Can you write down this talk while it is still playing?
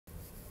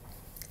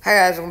Hi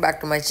guys, welcome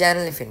back to my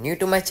channel. If you're new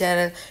to my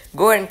channel,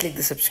 go and click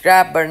the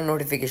subscribe button,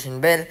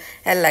 notification bell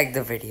and like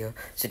the video.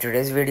 So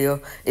today's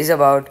video is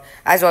about,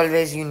 as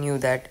always you knew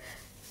that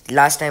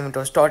last time it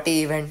was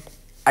TOTY event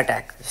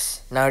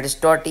attackers. Now it is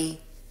TOTY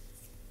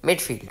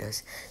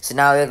midfielders. So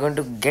now we're going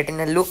to get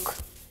in a look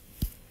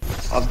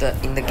of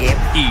in the game.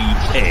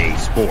 EA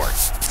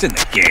Sports, it's in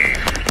the game.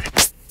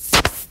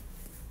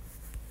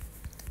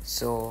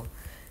 So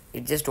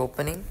it's just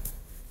opening.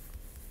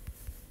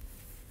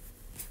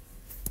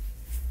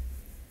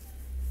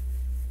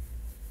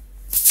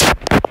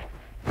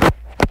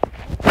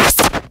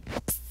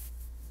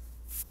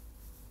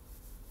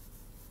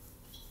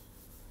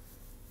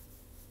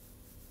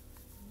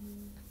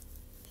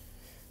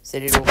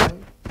 Set it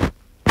open.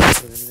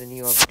 So this is the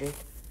new update.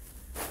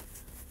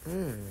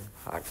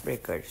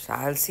 Heartbreakers.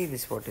 I'll see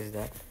this. What is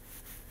that?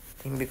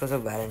 I think because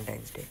of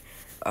Valentine's Day.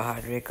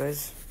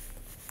 Heartbreakers.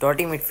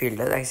 TOTY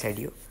midfielders, I said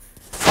you.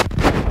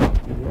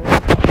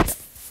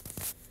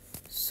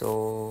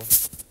 So,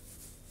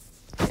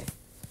 okay.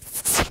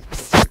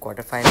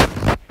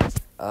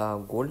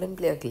 Quarterfinal. Golden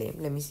player claim.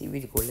 Let me see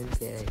which golden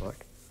player I got.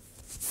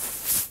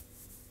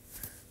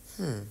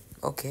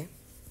 Okay.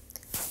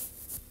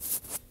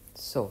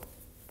 So,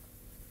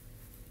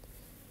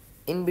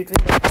 in between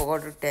I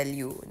forgot to tell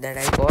you that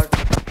I got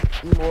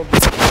Immobile,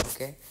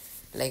 okay?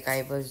 Like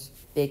I was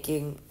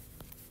taking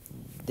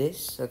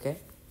this, okay?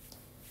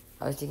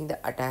 I was taking the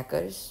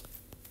attackers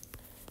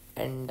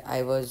and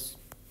I was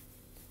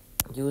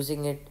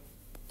using it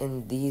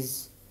in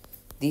these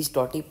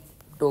TOTY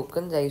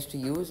tokens I used to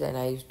use, and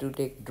I used to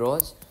take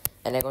draws,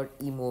 and I got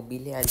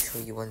Immobile. I'll show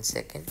you 1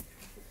 second.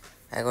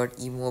 I got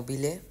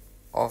Immobile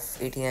of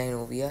 89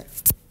 OVR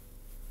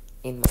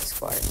in my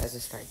squad as a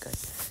striker.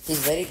 He's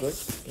very good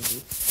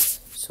indeed.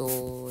 So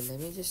let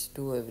me just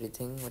do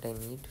everything what I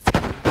need.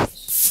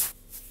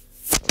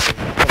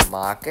 Okay, the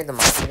market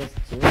has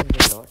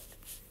changed a lot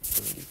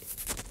indeed.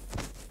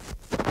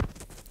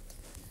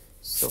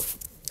 So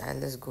I'll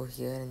just go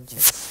here and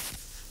check.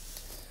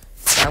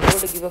 I'm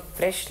going to give a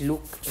fresh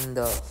look in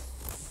the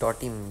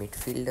TOTY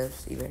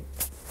midfielders event,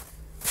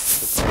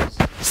 because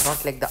it's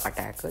not like the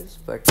attackers,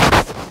 but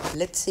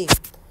let's see,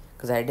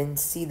 because I didn't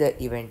see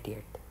the event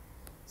yet.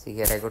 So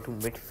here I go to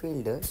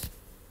midfielders.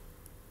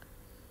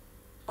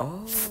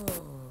 Oh,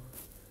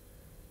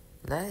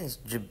 nice.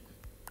 De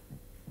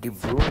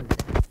Bruyne,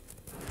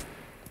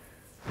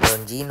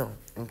 Longino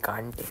and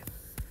Kante.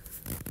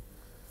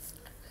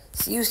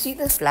 So you see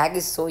the flag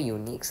is so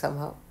unique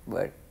somehow,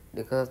 but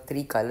because of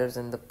 3 colors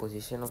and the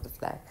position of the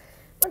flag,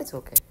 but it's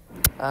okay.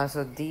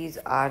 So these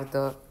are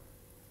the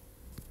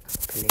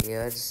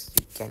players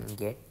you can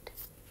get,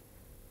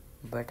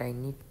 but I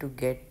need to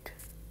get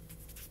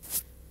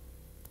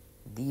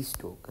these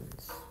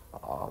tokens.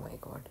 Oh my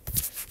god,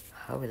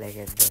 how will I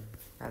get them?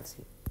 I'll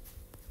see.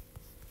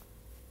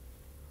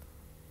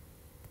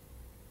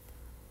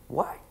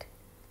 What?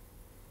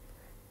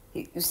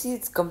 You see,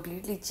 it's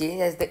completely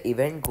changed as the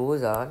event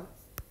goes on.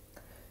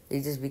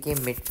 It just became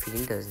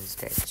midfielders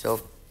instead. So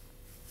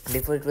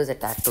before it was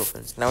attack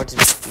tokens, now it's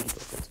midfield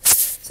tokens.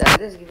 So I'll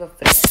just give a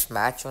fresh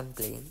match on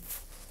playing.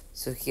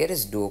 So here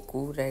is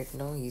Doku right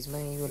now. He's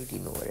my, you already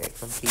know, right,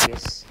 from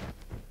previously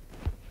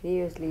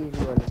you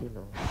already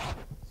know.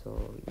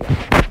 So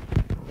yeah,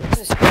 this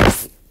is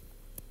crazy,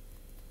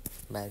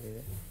 by the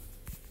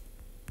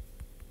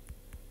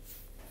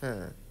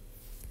way.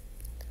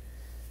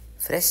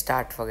 Fresh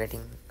start for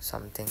getting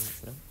something,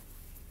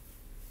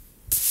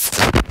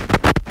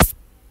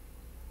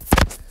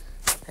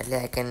 At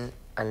least I can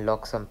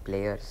unlock some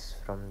players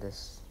from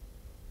this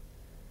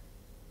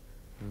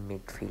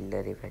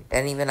midfielder event,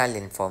 and even I'll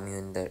inform you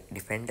in the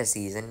defender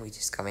season, which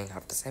is coming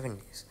after 7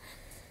 days.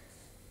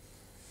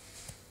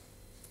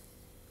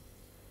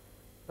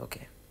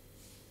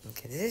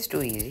 Okay, this is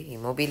too easy.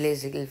 Immobile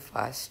is a little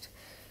fast,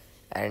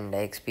 and I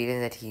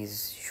experienced that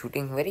he's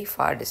shooting very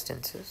far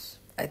distances.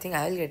 I think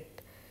I'll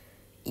get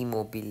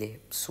Immobile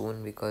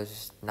soon,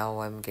 because now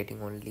I'm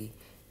getting only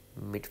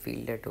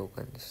midfielder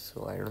tokens,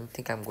 so I don't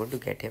think I'm going to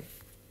get him.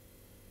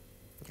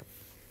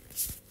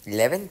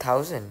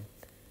 11,000.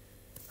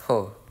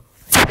 Oh,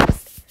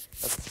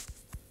 okay.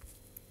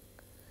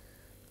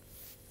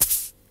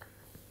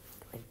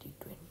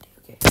 2020.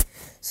 Okay,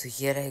 so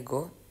here I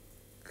go.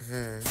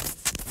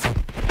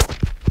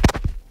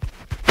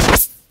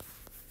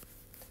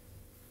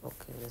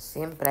 Okay, the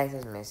same price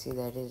as Messi,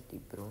 that is De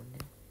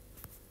Bruyne.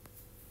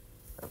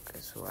 Okay,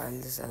 so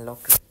I'll just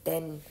unlock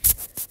 10.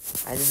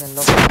 I'll just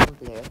unlock 1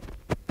 player.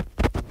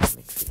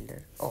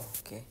 Midfielder. Oh,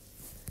 okay.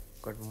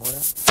 Got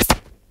Mora.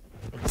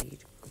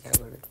 Indeed. Okay, I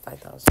got it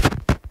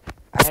 5,000.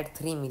 I had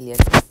 3 million.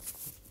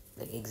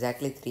 Like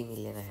exactly 3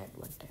 million I had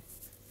one time.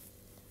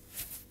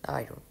 Now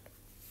I don't.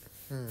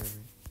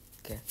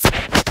 Okay.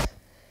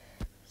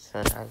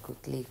 So I'll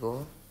quickly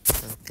go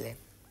and play.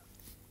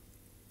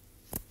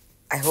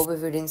 I hope if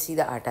you didn't see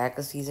the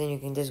attacker season, you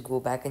can just go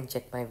back and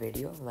check my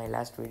video. My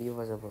last video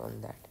was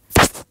on that.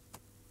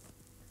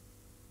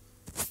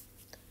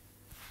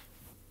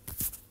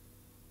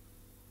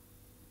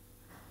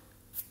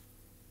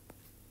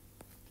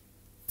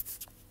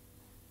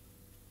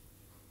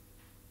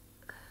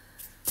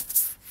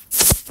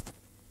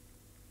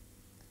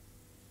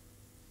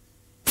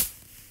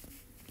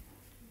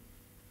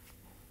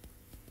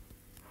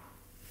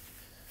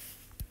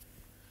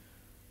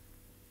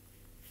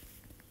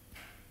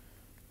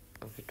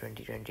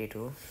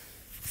 2022.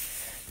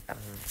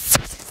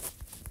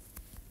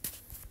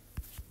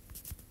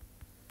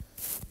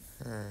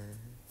 Um,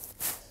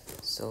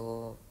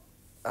 so,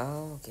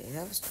 okay,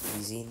 that was too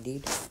easy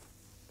indeed.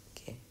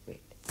 Okay,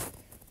 wait,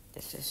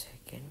 just a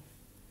second.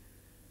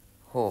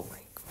 Oh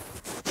my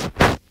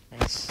god,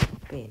 nice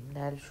spin.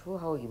 I'll show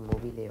how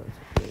Immobile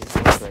also plays.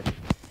 Don't worry.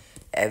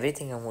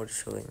 Everything I'm going to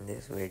show in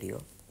this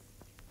video.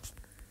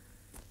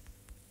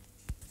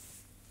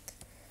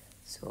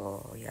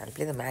 So yeah, I'll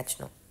play the match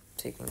now,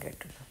 so you can get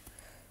to know.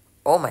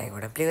 Oh my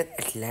god, I'm playing with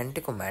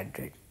Atlético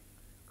Madrid.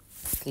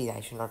 Please, I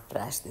should not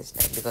trash this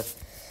time because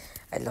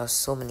I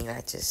lost so many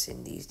matches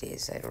in these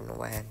days. I don't know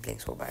why I'm playing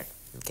so bad.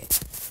 Okay,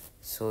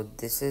 so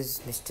this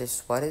is Mr.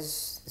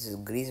 Suarez. This is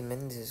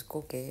Griezmann. This is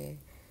Koke.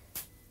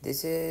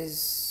 This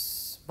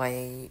is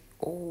my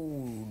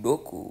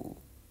Doku.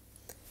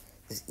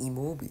 This is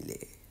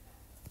Immobile.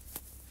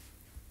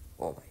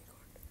 Oh my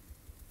god.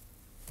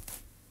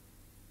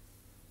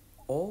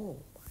 Oh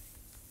my.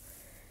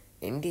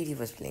 Indeed, he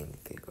was playing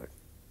little good.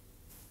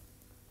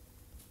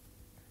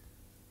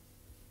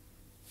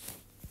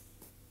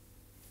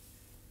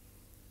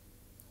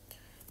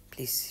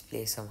 Please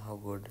play somehow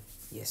good.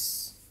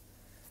 Yes.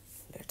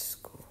 Let's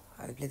go.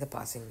 I'll play the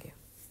passing game.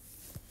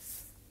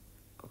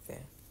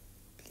 Okay.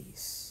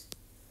 Please.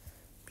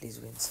 Please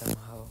win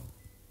somehow.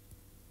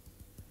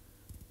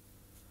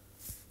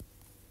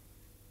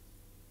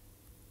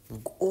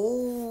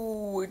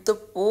 Oh, it's the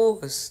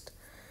post.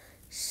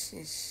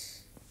 Shish.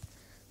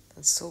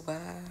 That's so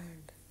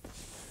bad.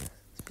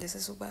 This place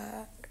is so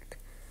bad.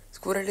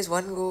 Score at least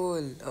one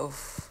goal. Oh,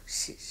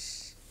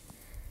 shish.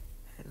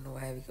 I don't know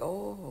why we.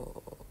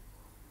 Oh.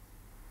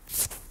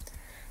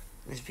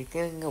 It's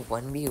becoming a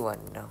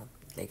 1v1 now.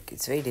 Like,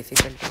 it's very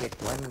difficult to get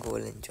one goal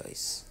in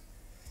choice.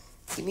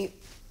 Give me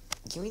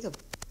the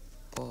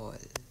ball.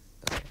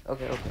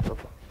 Okay.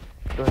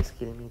 Don't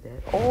skill me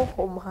there.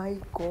 Oh my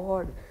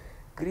god.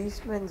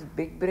 Griezmann's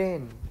big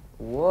brain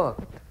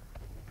worked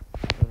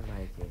in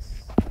my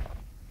case.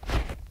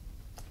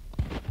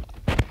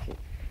 Shit.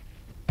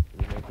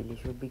 Immobile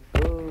should be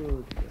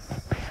good. Yes,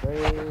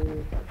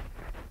 sir.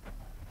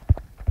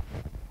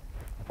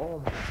 Oh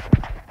my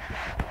god.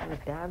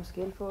 They're damn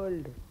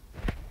skillful.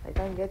 I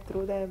can't get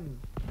through them.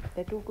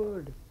 They're too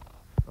good.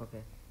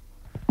 Okay.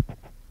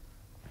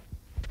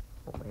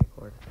 Oh my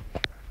god.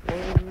 Why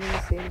are we in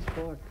the same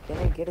spot? Can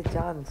I get a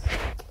chance?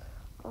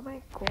 Oh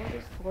my god,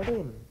 it's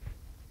Foden.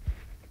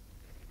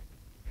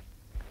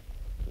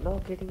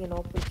 Not getting an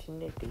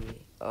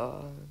opportunity.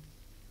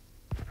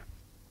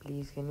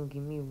 Please, can you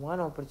give me one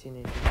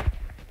opportunity?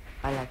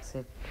 I'll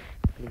accept.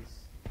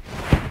 Please.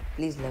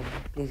 Please let me.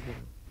 Please give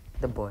me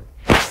the ball.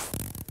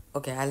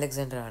 Okay,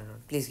 Alexander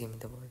Arnold. Please give me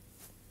the ball.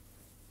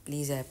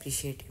 Please, I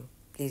appreciate you.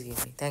 Please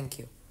give me. Thank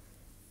you.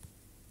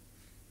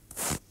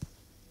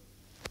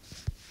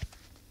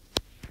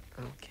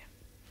 Okay.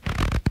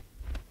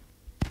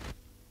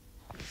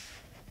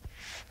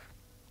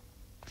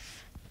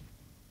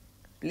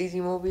 Please,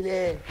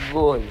 Immobile.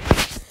 Goal.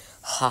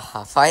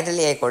 Haha.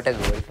 Finally, I got a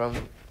goal from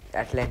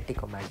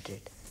Atlético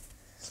Madrid.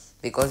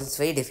 Because it's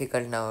very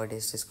difficult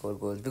nowadays to score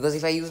goals. Because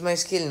if I use my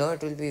skill, no,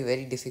 it will be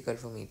very difficult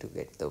for me to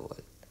get the ball.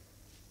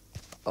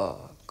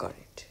 Oh, got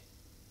it.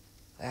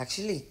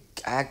 Actually,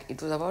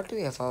 it was about to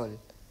be a foul.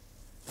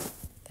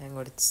 Thank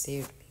God it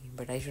saved me.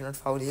 But I should not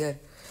foul here.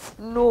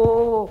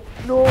 No!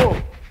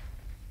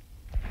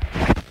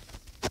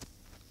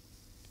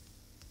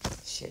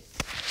 Shit.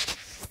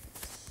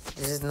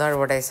 This is not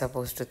what I'm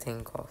supposed to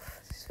think of.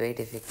 It's very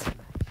difficult,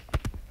 man.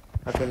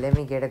 Okay, let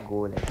me get a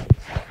goal at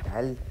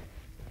least.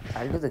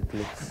 I'll do the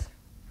glitch.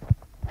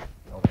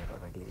 Oh my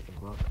god, my glitch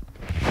didn't work.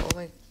 Oh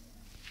my...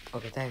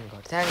 Okay, thank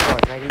God,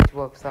 my glitch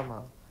worked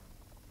somehow.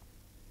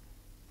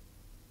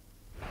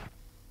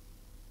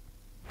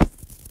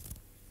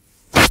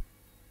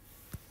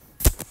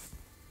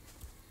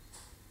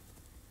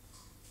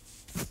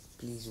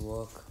 Please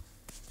work.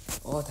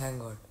 Oh, thank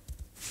God.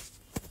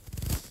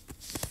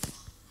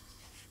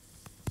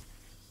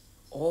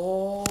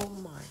 Oh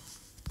my.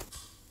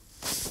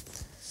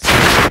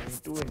 I'm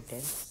too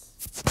intense.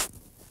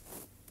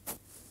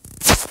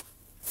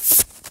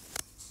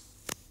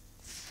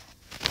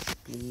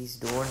 Please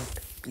don't.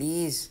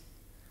 Please.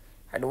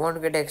 I don't want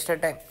to get extra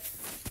time.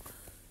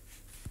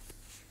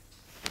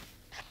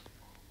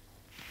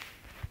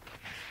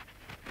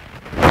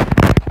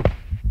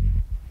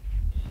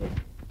 Shit.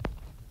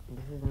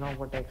 This is not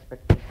what I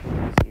expected from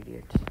these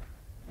idiots.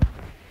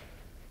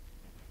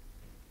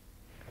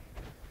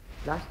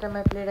 Last time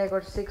I played I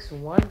got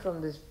 6-1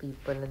 from these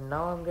people and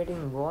now I'm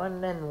getting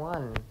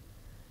 1-1.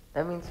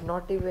 That means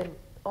not even...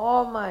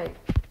 Oh my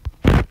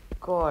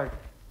god.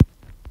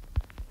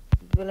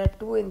 People are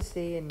too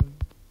insane.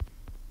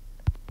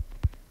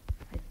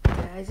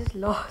 I just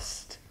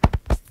lost.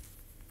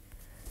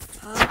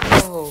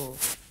 How?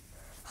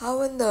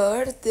 How in the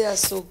earth they are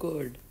so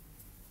good?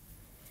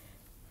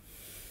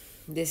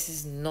 This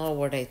is not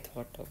what I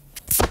thought of.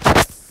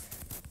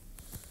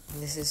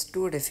 This is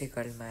too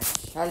difficult, man.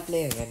 I'll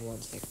play again one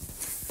second.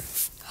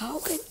 How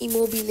can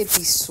Immobile be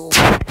so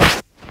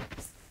good?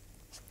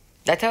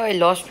 That's how I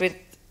lost with,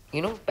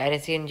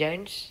 Parisian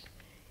Giants.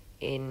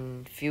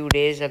 In few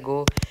days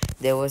ago,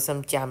 there was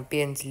some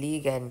Champions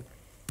League and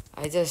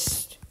I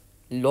just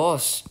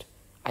lost.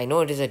 I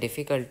know it is a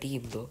difficult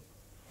team though,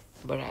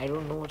 but I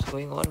don't know what's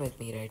going on with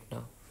me right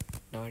now,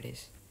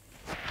 nowadays.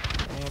 I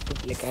have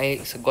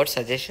to, got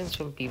suggestions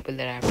from people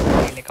that I have to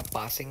play like a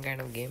passing kind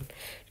of game.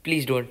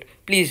 Please don't.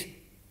 Please.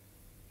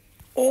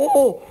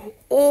 Oh!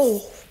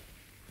 Oh!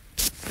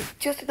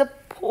 Just the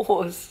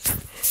post.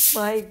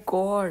 My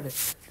god.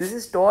 This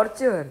is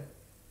torture.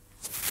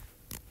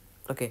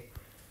 Okay.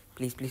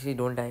 Please, please, please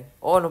don't die.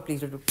 Oh no,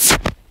 please don't.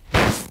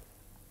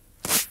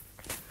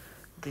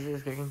 This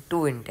is getting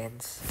too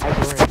intense. I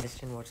don't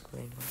understand what's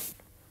going on.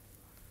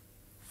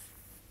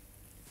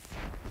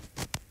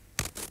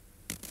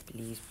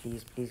 Please,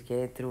 please, please get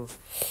it through.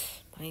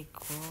 My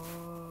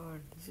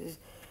god. This is...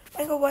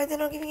 My god, why are they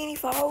not giving any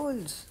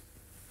fouls?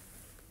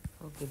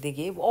 Okay, they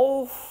gave...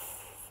 Oh!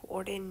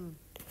 Odin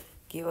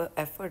gave an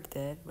effort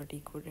there, but he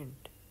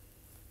couldn't.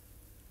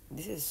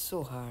 This is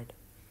so hard.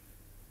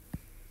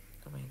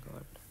 Oh my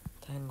god.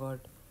 Thank god.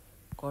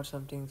 Got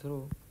something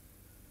through.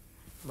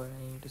 But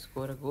I need to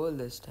score a goal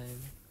this time.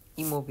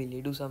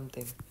 Immobile, do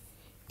something.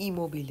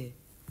 Immobile.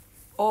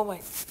 Oh my.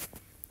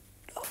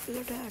 Double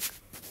attack.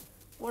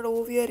 What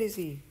OVR is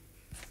he?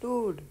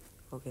 Dude.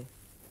 Okay.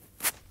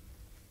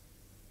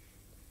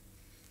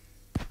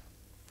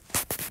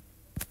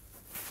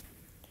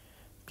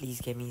 Please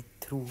get me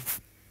through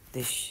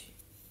this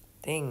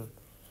thing.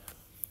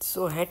 It's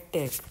so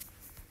hectic.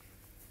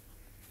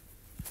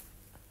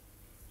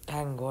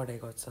 Thank god I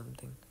got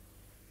something.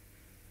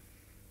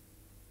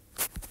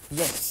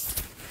 Yes.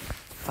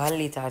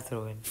 Finally it's our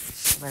throw in.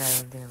 But I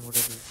don't think I'm good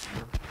at this.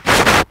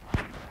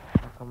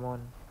 Oh, come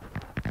on.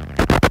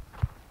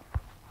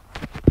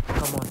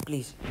 Come on,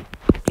 please.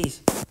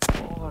 Please.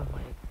 Oh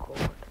my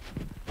god.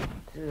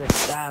 This is a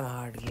damn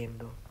hard game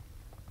though.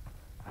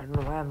 I don't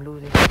know why I'm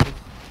losing this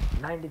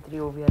 93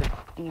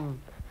 OVR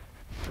team.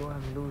 So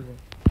I'm losing.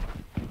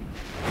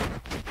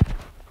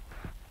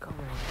 Come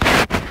on.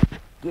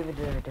 Give it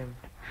an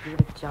attempt. Give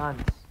it a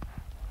chance.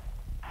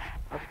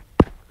 Oh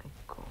my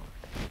god.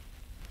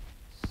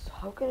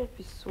 How can it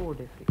be so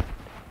difficult?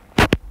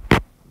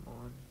 Come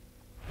on.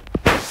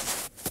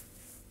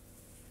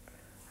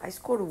 I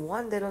scored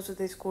 1, then also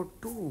they scored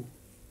 2.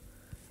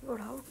 God,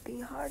 how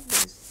hard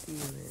this team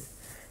is.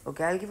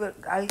 Okay,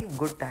 I'll give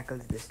good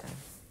tackles this time.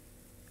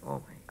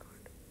 Oh my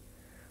god.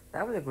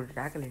 That was a good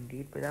tackle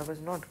indeed, but that was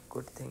not a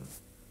good thing.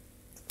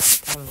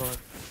 Thank god.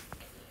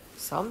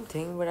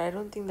 Something, but I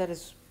don't think that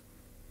is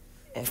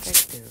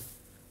effective.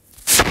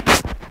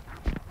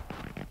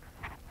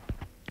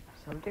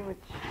 Something which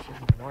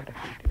is not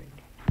effective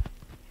indeed.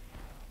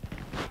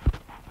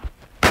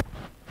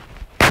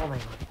 Oh my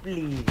god,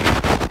 please.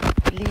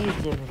 Please,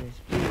 Geminis,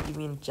 please give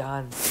me a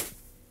chance.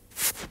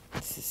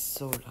 This is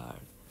so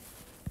hard.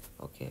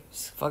 Okay,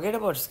 forget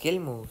about skill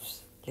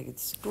moves. Like,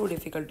 it's too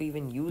difficult to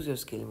even use your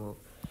skill move.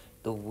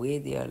 The way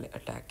they are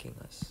attacking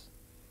us.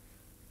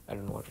 I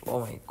don't know what.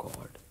 Oh my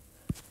god.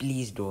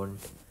 Please don't.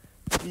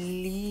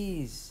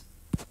 Please.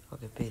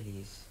 Okay,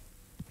 please.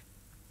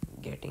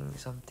 Getting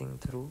something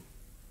through.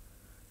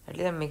 At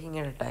least I'm making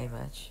it a tie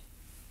match.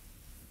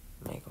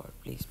 My god,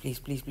 please, please,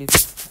 please,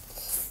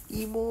 please.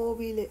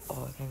 Immobile.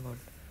 Oh, thank god.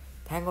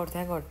 Thank god,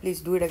 thank god. Please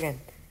do it again.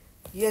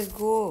 Yes,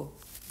 go.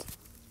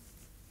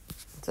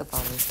 It's a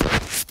power.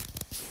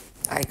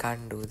 I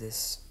can't do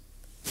this.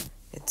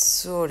 It's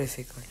so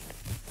difficult.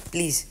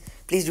 Please,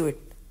 please do it.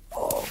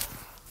 Oh,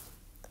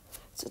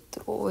 it's a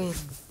throw in.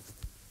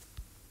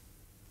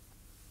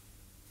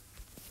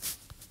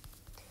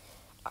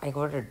 I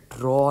got a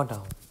draw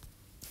now.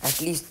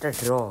 At least a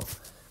draw.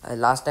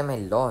 Last time I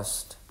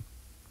lost.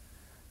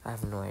 I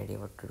have no idea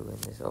what to do in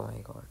this. Oh my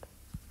god.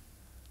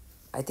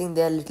 I think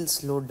they are a little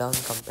slowed down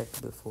compared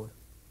to before.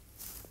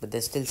 But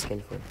they're still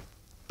skillful.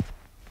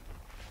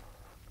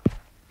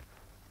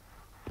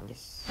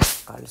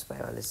 Yes. Carlos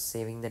Paival is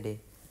saving the day.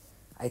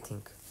 I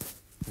think.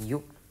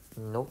 You.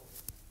 No.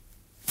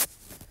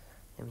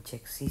 Let me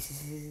check.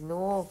 See.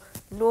 No.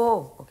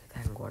 No. Okay,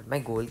 thank god. My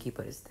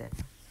goalkeeper is there.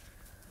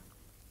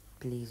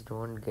 Please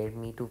don't get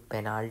me to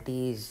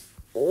penalties.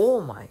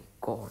 Oh my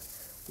god.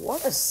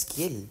 What a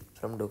skill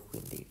from Doku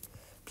indeed.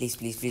 Please,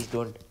 please, please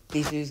don't.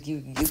 Please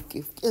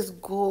give.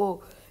 Just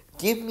go.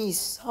 Give me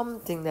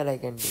something that I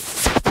can do.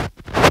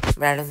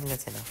 But I don't think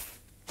that's enough.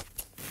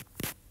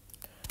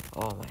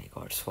 Oh my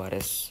god,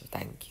 Suarez.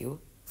 Thank you.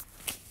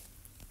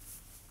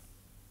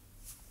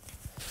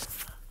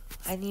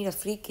 I need a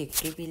free kick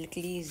to be a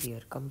little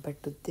easier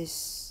compared to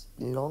this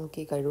long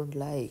kick I don't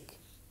like.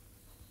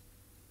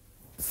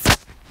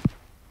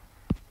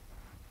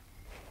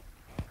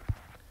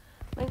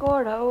 My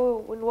god,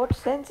 how, in what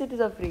sense it is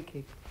a free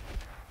kick?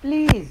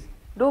 Please,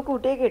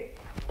 Doku, take it.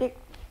 Take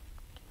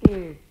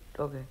it.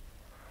 Okay.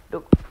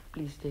 Doku,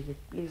 please take it.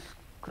 Please,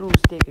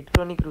 Cruz, take it.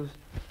 Tony Cruz.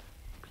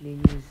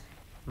 Please.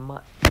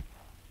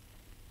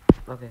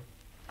 Okay.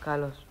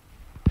 Carlos.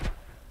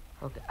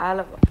 Okay.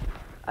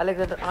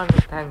 Alexander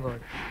Arnold, thank god.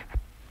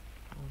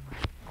 Oh my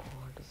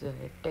god, this is a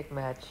hectic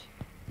match.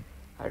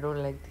 I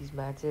don't like these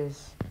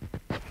matches.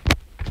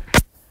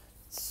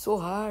 It's so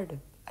hard.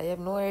 I have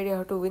no idea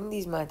how to win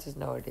these matches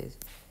nowadays.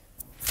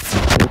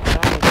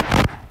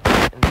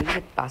 And doing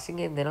the passing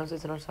game then also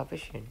it's not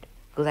sufficient.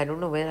 Because I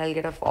don't know when I'll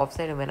get a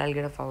offside and when I'll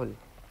get a foul.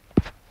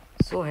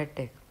 So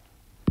hectic.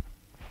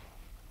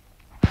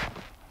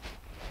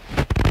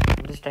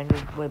 I'm just trying to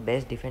do my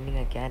best defending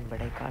I can, but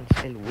I can't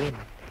still win.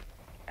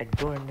 I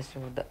don't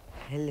understand what the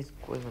hell is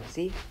going on.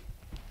 See?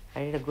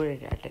 I did a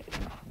good attack.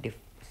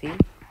 See?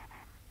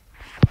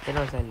 Then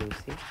also I lose.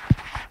 See?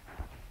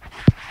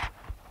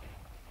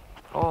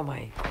 Oh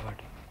my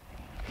god.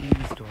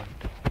 Please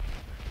don't.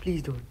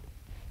 Please don't.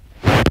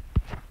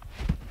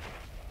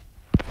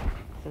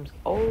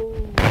 Oh!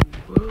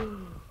 Please,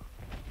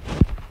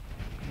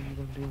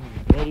 I'm doing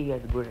very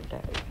good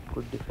attack.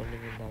 Good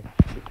defending in that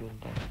between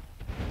time.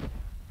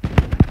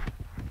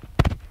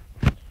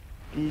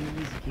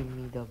 Please give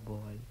me the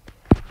ball.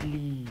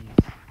 Please.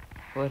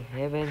 For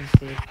heaven's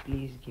sake,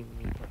 please give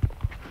me the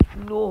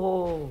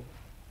ball. No!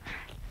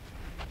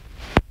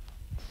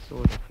 So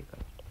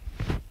difficult.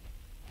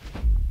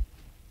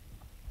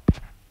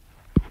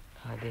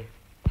 Hade,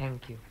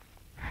 thank you.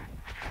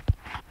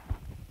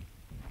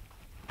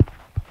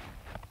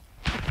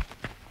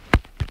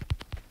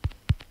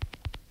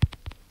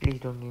 Please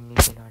don't give me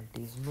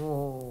penalties.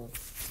 No!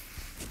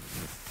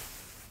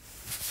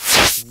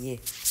 Yeah.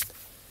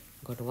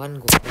 Got one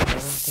goal, but I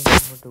don't think I'm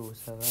going to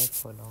survive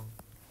for long.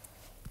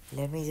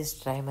 Let me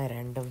just try my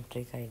random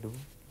trick I do.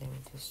 Let me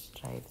just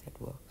try if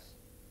that works.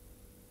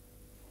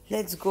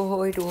 Let's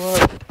go, it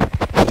worked!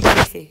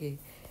 I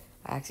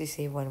actually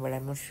saved one, but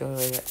I'm not sure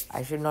whether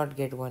I should not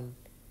get one.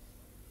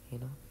 You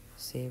know,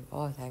 save.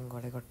 Oh, thank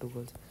God, I got 2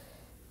 goals.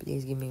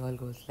 Please give me all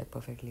goals like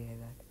perfectly like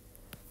that.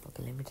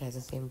 Okay, let me try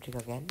the same trick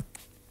again.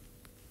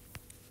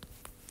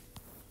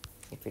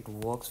 If it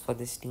works for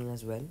this team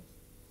as well.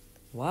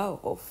 Wow,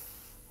 oh,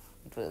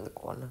 it was in the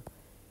corner.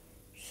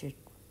 Shit.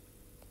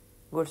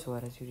 Good,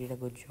 Suarez, you did a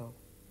good job.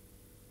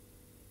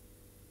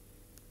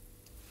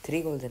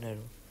 3 goals in a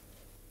row.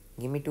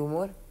 Give me 2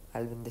 more,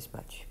 I'll win this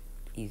match.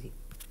 Easy.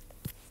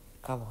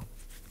 Come on.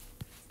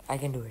 I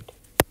can do it.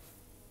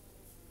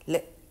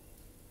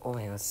 Oh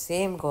my god,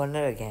 same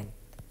corner again.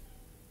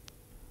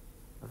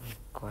 Oh my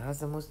god, that was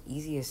the most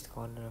easiest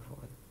corner of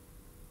all.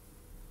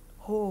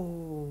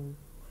 Holy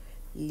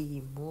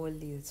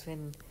moly, that's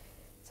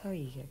how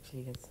he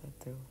actually gets that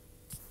through.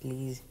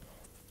 Please,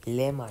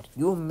 Lemar,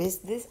 you miss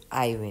this,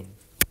 I win.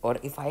 Or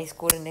if I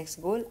score a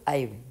next goal,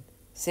 I win.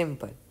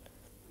 Simple.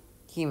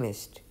 He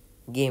missed.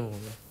 Game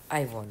over.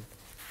 I won.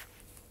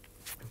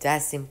 It's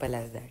as simple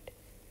as that.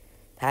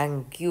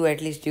 Thank you,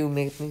 at least you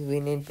make me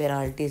win in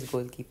penalties,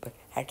 goalkeeper.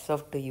 Hats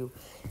off to you,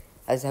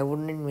 as I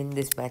wouldn't win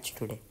this match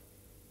today.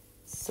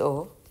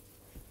 So,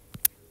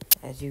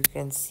 as you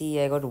can see,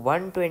 I got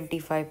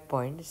 125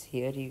 points.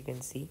 Here you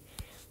can see.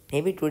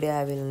 Maybe today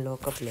I will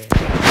unlock a player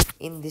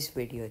in this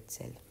video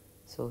itself.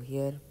 So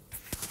here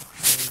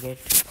I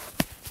get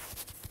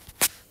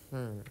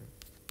I'll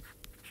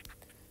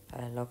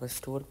unlock a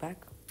store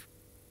pack.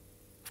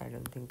 I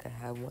don't think I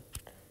have one.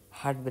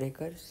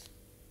 Heartbreakers.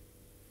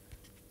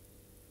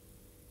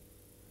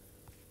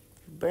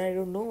 But I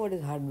don't know what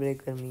does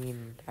heartbreaker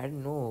mean. I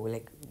don't know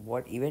like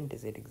what event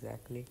is it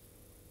exactly.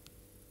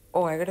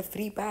 Oh, I got a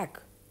free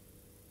pack.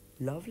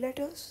 Love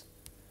letters?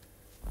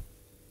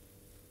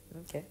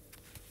 Okay.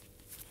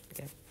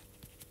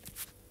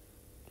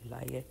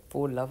 I get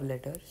 4 love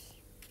letters.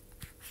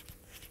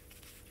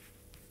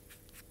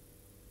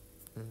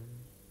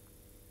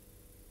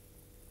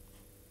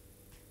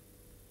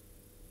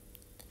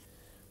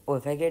 Oh,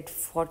 if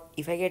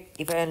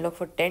I unlock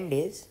for 10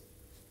 days,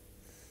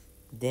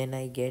 then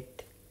I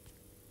get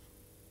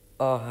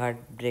a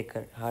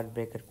heartbreaker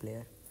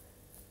player.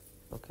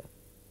 Okay.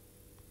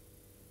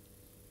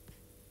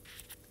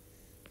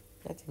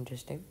 That's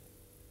interesting.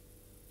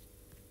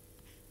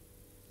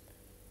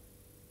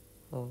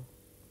 Oh.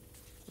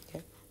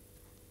 Okay.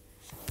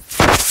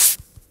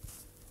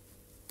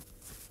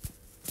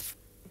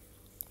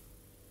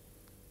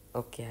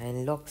 Okay, I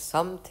unlocked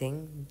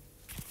something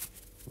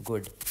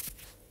good.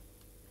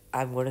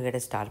 I'm going to get a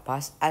star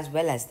pass as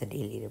well as the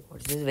daily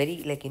rewards. This is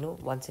very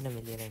once in a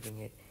million I can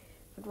get.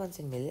 Not once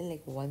in a million,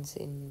 like once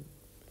in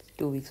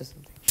 2 weeks or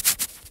something.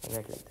 I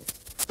get like this.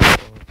 So,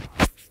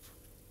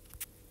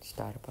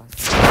 star pass.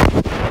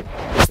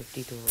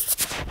 52.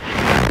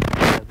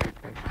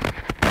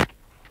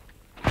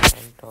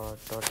 And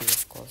TOTY,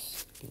 of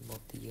course, team of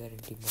the year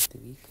and team of the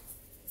week.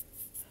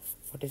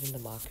 What is in the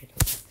market?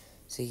 Okay.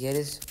 So here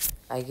is,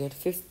 I get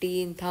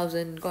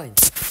 15,000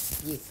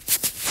 coins. Yeah.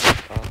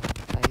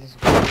 I'll just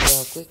go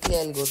quickly.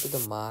 I'll go to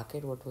the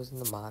market. What was in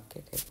the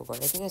market? I forgot.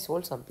 I think I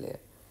sold some player.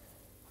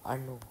 I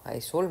don't know. I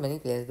sold many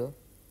players though.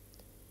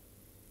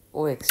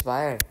 Oh,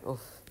 expired. Oh,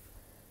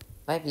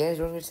 my players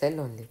don't get sell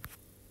only.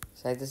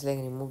 So I just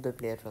remove the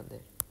player from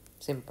there.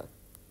 Simple.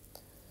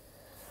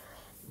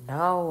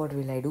 Now what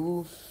will I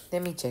do?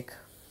 Let me check.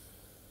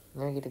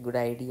 Let me get a good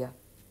idea.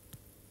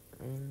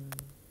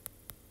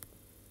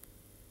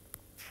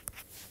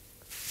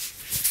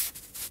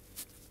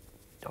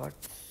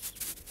 Dots.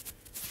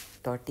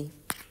 TOTY.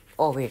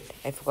 Oh wait,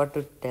 I forgot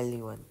to tell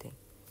you one thing.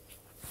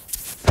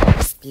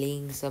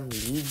 Playing some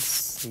league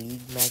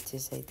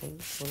matches, I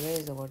think. So where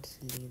is the what's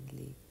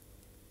league?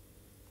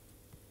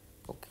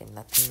 Okay,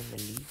 nothing in the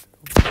league.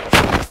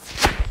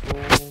 So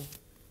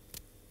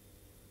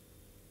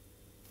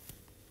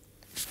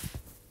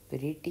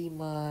pretty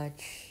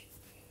much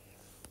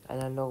I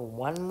don't know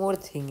one more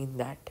thing in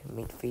that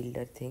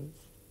midfielder thing.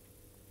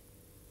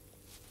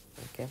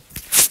 Okay.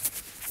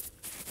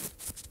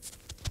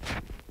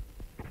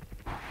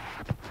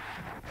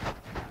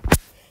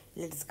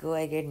 Let's go,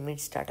 I get mid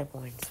starter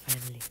points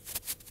finally.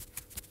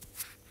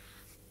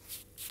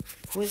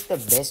 Who is the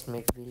best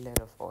midfielder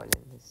of all in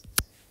this?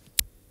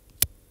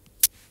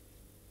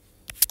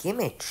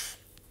 Kimmich.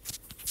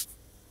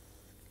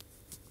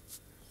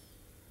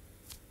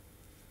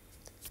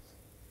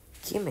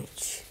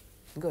 Kimmich.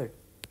 Good.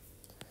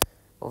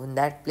 Oh, in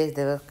that place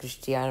there was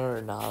Cristiano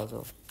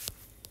Ronaldo.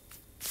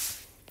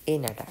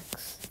 In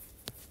attacks.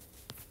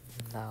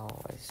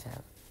 Now I just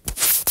have.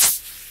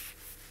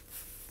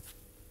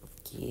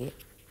 Okay.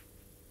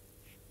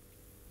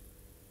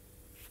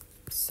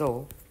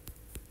 So.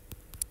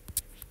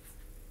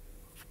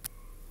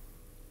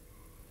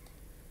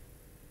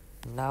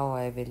 Now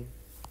I will.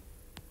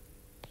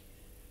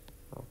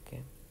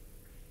 Okay.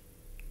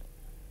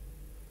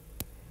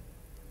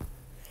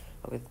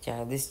 With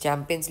this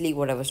Champions League,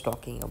 what I was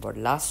talking about.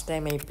 Last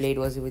time I played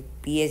was with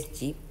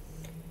PSG.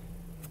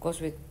 Of course,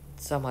 with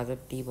some other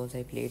team also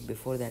I played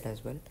before that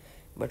as well.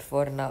 But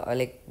for now,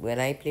 like when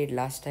I played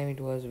last time, it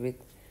was with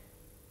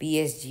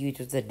PSG, which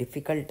was the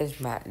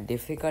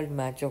difficult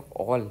match of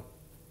all,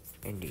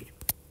 indeed.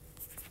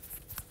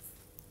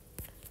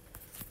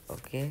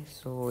 Okay,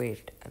 so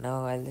wait.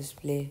 Now I'll just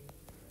play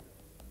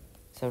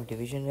some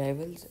division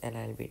rivals and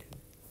I'll be done.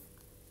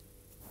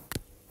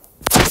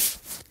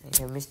 If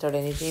I missed out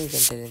anything, you can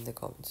tell in the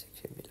comment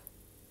section below.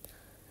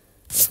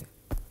 Okay.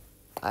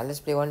 I'll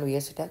just play one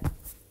VS attack.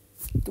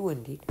 2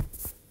 indeed.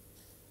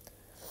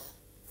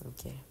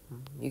 Okay.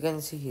 You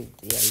can see it.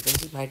 Yeah, you can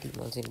see my team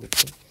also in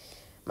between.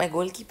 My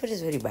goalkeeper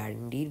is very bad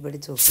indeed, but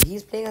it's okay.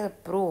 He's playing as a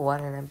pro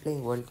one and I'm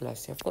playing world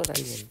class. Of course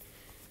I'll win.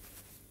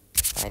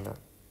 I know.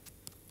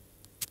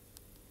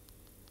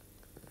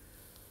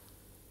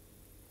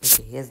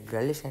 Okay, here's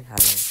Grealish and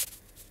Haaland.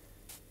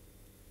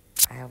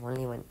 I have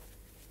only one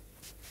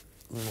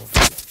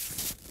Immobile.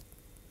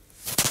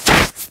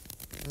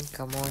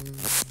 Come on,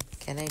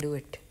 can I do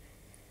it?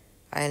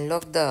 I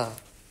unlocked that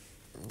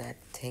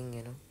thing,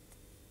 you know.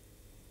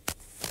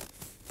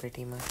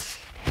 Pretty much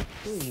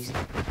too easy.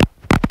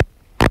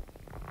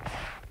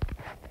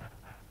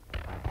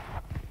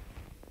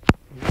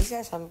 These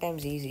are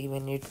sometimes easy.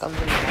 When it comes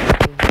in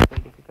it's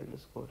very difficult to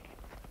score.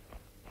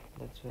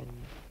 That's when.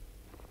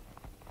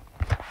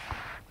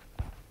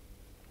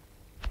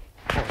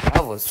 Oh,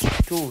 that was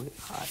too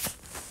hard.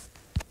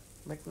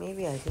 But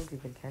maybe I think we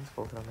can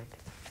score from it.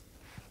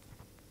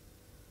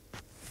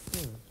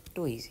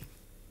 Too easy.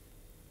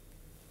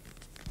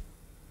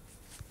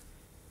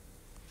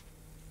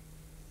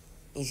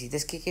 Easy.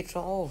 Just kick it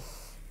from. Oh,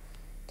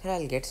 then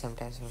I'll get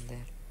sometimes from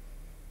there.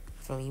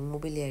 From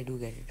Immobile, I do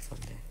get it from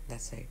there.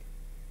 That side.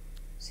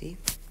 See?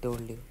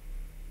 Told you.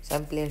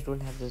 Some players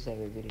don't have those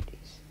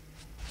abilities.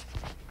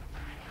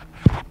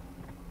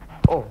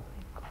 Oh.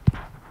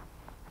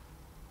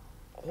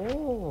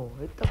 Oh,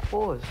 hit the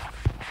post.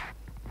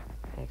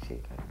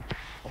 Actually,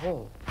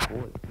 oh,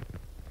 cool.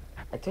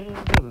 I thought it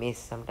would be a miss.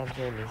 Sometimes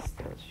I miss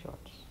those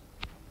shots.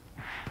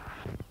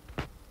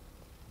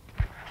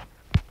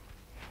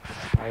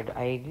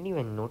 I didn't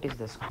even notice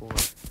the score.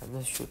 I'm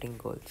just shooting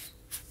goals.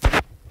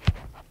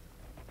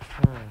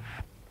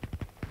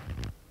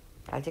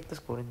 I'll check the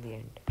score in the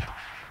end.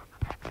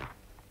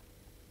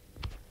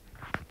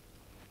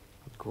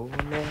 Goal. I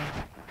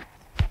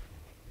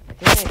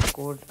think I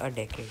scored a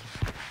decade.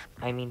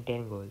 I mean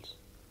 10 goals.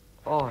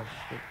 Oh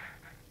shit.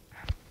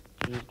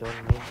 Please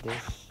don't miss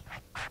this.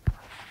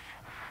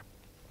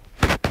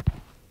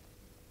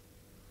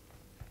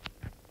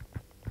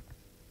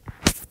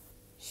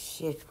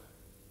 Shit.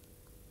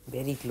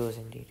 Very close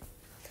indeed.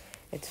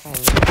 It's fine.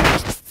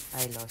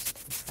 I lost.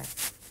 It's fine.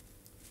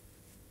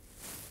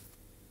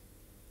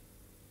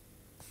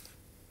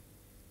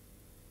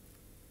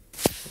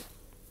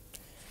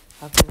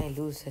 How can I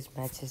lose such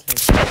matches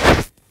like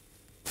that?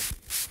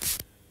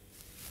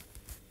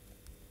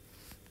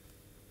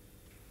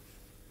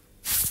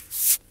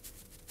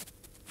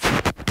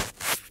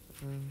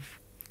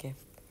 Okay.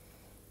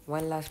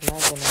 One last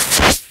match and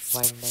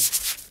I'll wind up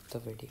the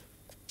video.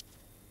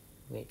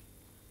 Wait.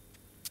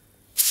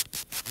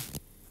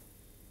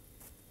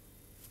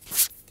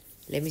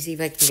 Let me see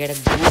if I can get a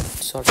good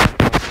sort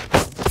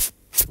of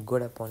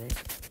good opponent.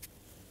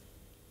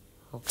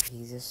 Okay,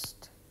 he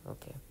just.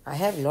 Okay. I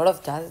have a lot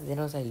of chances, then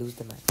also I lose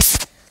the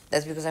match.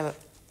 That's because I'm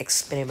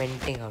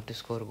experimenting how to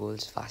score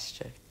goals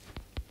faster.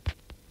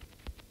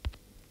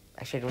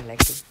 Actually, I don't like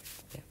to.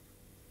 Yeah.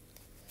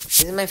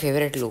 This is my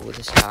favorite logo,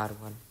 the star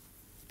one.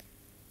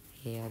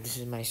 Yeah, this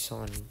is my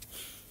son.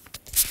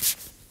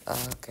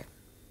 Okay.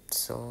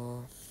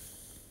 So.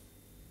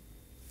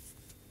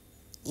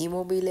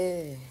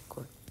 Immobile.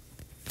 Good.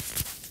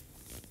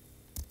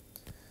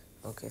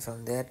 Okay,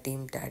 from their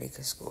team, Tadic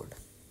has scored.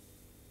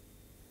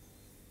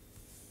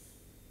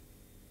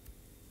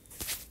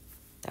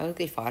 That was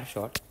a far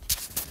shot.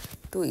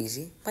 Too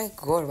easy. My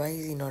god, why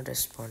is he not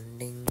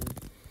responding?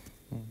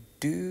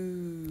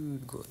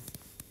 Dude, goal.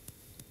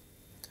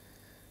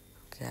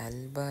 Okay,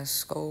 Alba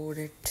scored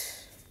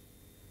it.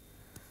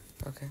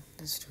 Okay,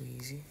 that's too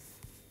easy.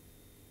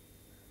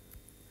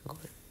 Goal.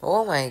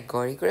 Oh my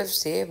god, he could have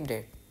saved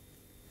it.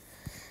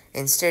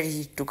 Instead,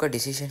 he took a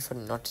decision for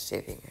not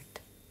saving it.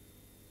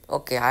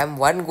 Okay, I'm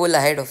one goal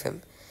ahead of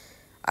him.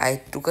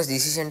 I took a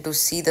decision to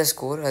see the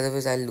score,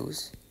 otherwise I'll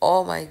lose.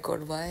 Oh my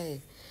god,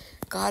 why?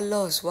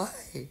 Carlos,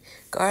 why?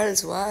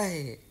 Carlos,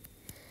 why?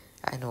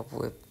 I know,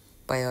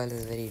 Payal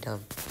is very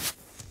dumb.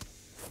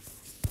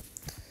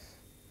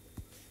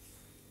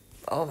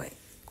 Oh my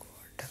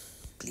god,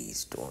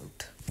 please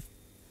don't.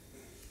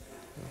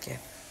 Okay.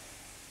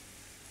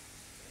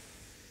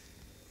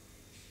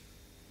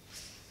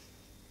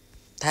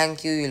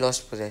 Thank you, you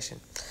lost possession.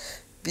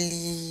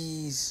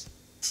 Please.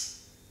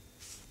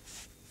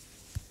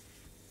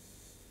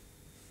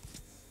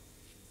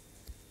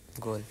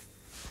 Goal.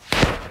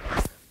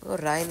 Oh,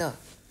 Raina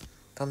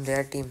from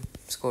their team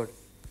scored.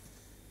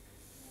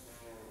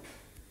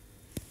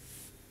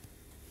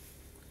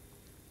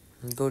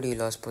 Good, you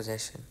lost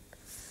possession.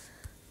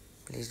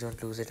 Please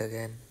don't lose it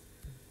again.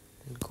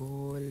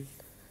 Goal.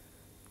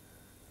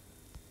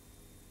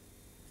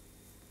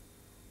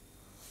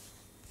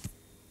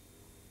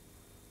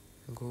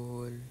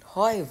 Goal.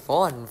 Oh, I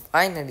won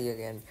finally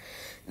again.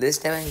 This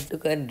time I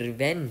took a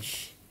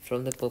revenge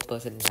from the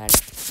person that,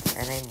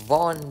 and I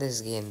won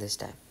this game this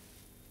time.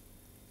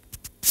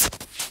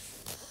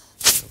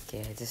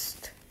 Okay, I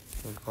just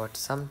got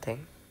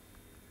something.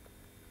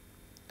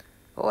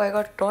 Oh, I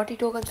got TOTY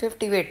tokens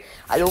 50. Wait,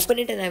 I'll open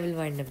it and I will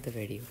wind up the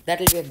video.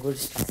 That'll be a good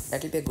start.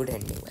 That'll be a good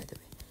ending, by the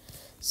way.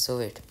 So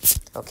wait.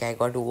 Okay, I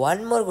got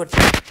one more good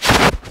thing.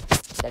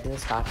 That is a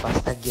star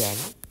pass again.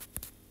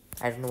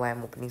 I don't know why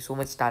I'm opening so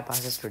much star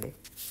passes today.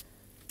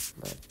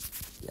 But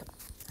yeah,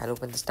 I'll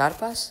open the star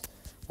pass.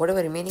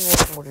 Whatever remaining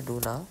what I'm going to do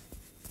now.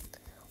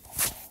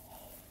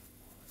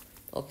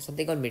 Okay,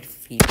 something called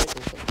midfielder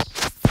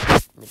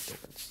tokens. Mid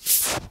tokens.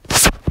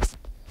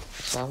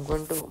 So I'm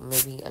going to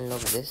maybe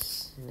unlock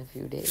this in a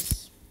few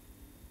days.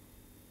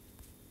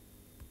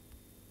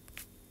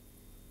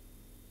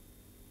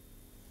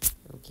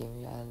 Okay,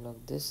 I'll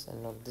unlock this,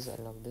 and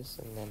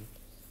then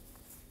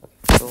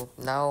okay. So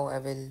now I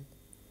will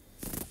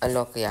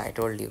unlock, yeah, I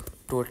told you,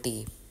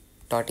 TOTY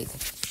thing.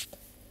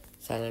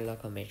 So I'll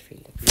unlock a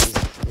midfielder. Please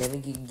let me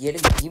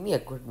give me a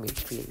good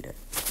midfielder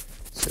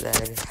so that I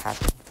will be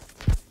happy.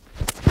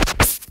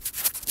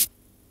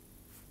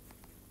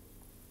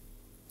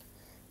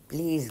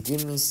 Please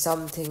give me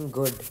something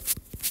good.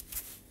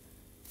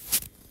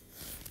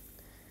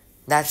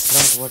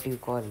 That's not what you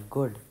call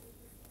good.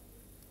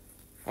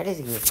 I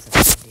just give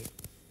something.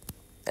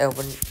 I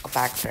opened a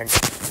pack front.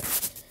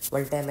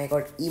 One time I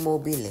got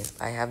Immobile.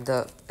 I have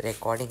the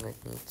recording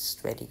with me. It's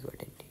very good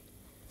indeed.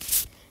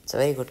 It's a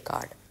very good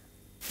card.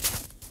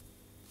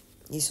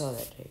 You saw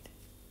that, right?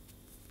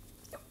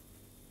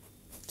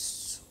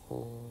 So,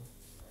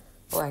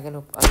 oh, I can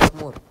unlock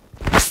more.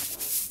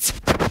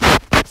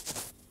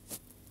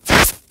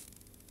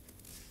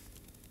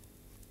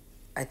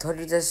 I thought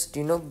you just,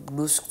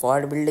 do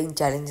squad building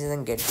challenges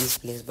and get these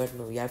players, but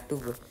no, you have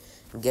to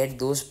get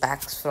those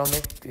packs from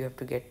it. You have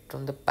to get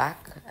from the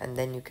pack and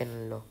then you can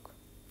unlock.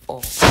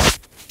 Oh, so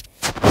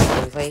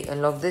if I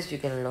unlock this, you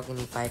can unlock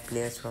any 5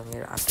 players from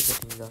here after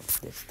getting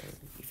this thing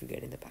if you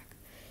get in the pack.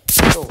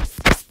 So,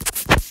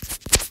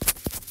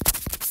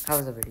 how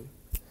was the video?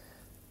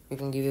 You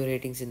can give your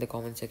ratings in the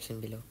comment section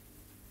below.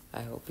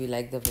 I hope you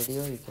like the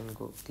video. You can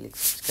go click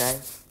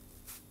subscribe,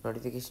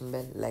 notification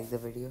bell, like the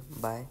video.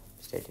 Bye.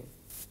 Stay tuned.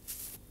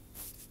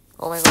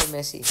 Oh my god,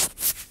 Messi.